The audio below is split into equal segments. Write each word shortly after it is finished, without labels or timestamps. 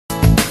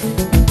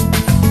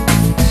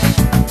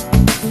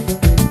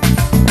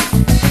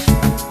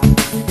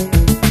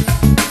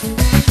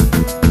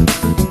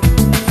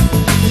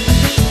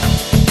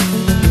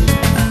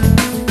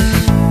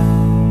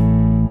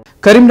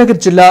కరీంనగర్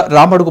జిల్లా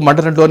రామడుగు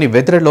మండలంలోని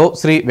వెదిరెలో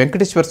శ్రీ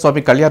వెంకటేశ్వర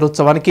స్వామి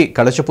కళ్యాణోత్సవానికి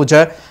కలశ పూజ,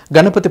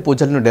 గణపతి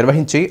పూజలను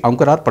నిర్వహించి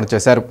అంకురార్పణ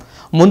చేశారు.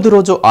 ముందు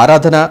రోజు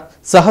ఆరాధన,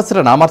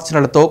 సహస్ర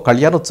నామార్చనలతో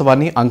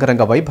కళ్యాణోత్సవాన్ని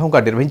అంగరంగ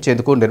వైభవంగా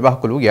నిర్వహించేందుకు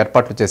నిర్వాహకులు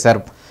ఏర్పాట్లు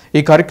చేశారు.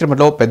 ఈ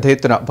కార్యక్రమంలో పెద్ద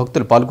ఎత్తున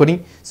భక్తులు పాల్గొని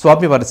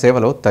స్వామివారి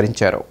సేవలో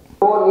తరించారు.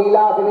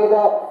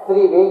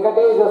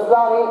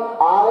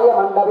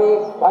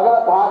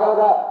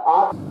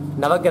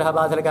 నవగ్రహ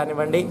బాధలు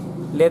కానివ్వండి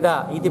లేదా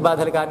ఈతి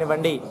బాధలు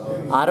కానివ్వండి,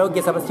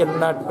 ఆరోగ్య సమస్యలు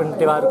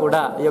ఉన్నటువంటి వారు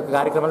కూడా ఈ యొక్క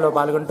కార్యక్రమంలో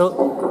పాల్గొంటూ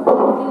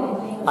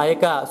ఆ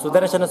యొక్క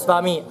సుదర్శన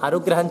స్వామి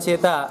అనుగ్రహం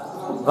చేత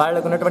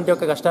వాళ్ళకు ఉన్నటువంటి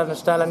యొక్క కష్ట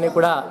నష్టాలన్నీ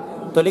కూడా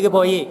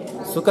తొలగిపోయి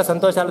సుఖ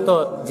సంతోషాలతో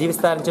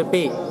జీవిస్తారని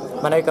చెప్పి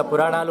మన యొక్క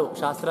పురాణాలు,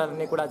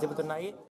 శాస్త్రాలన్నీ కూడా చెబుతున్నాయి.